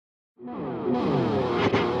You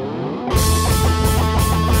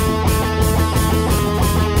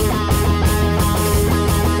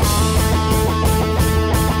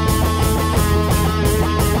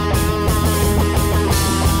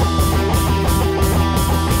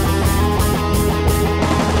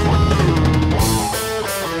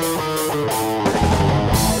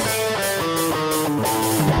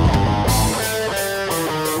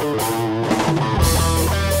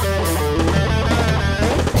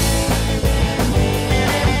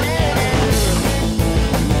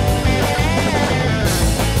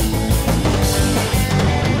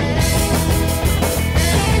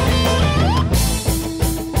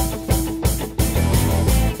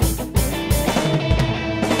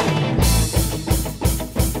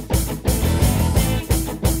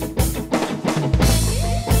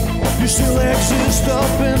still exist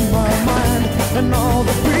up in my mind, and all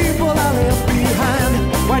the people I left behind.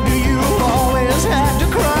 Why do you always have to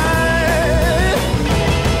cry?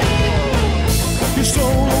 You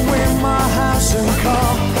stole away my house and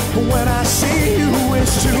car, but when I see you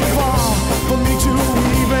it's too far for me to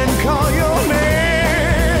even call your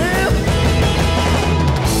name.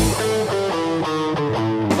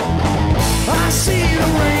 I see the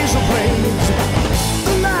razor blades,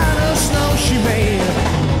 the line of snow she made.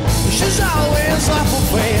 She's always off her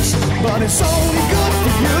face, but it's only good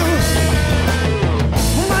for you.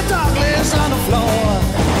 My dog lives on the floor,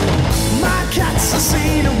 my cats I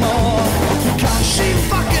see no more, because she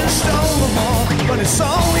fucking stole them all. But it's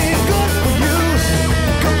only good for you,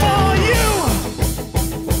 good for you.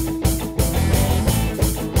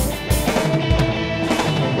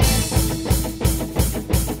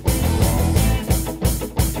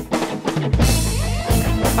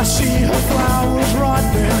 I see her flowers rot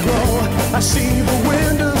and grow, I see the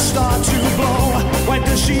windows start to blow. Why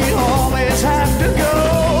does she always have to go?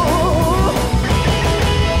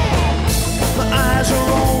 My eyes are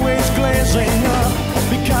always glazing up,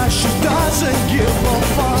 because she doesn't give a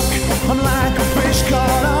fuck. I'm like a fish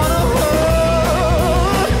caught on a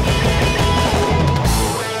hook.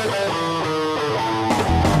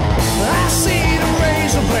 I see the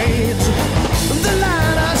razor blades, the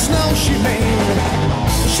line of snow she made.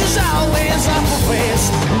 She's always off her face,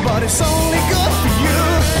 but it's only good for you.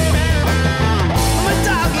 My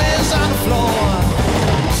dog lives on the floor,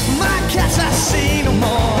 my cats I see no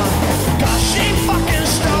more, cause she fucking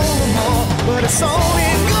stole them all. But it's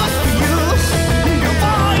only good for you, good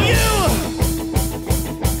for you.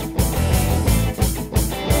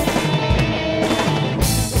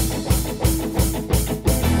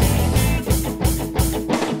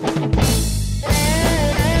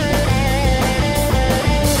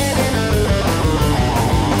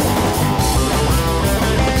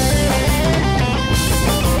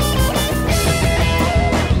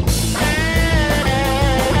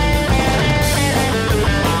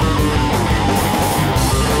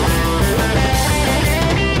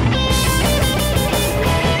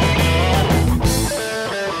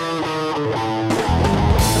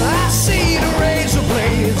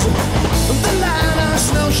 The line of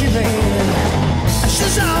snow she made,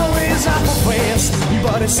 she's always off her face,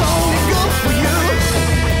 but it's only good for you.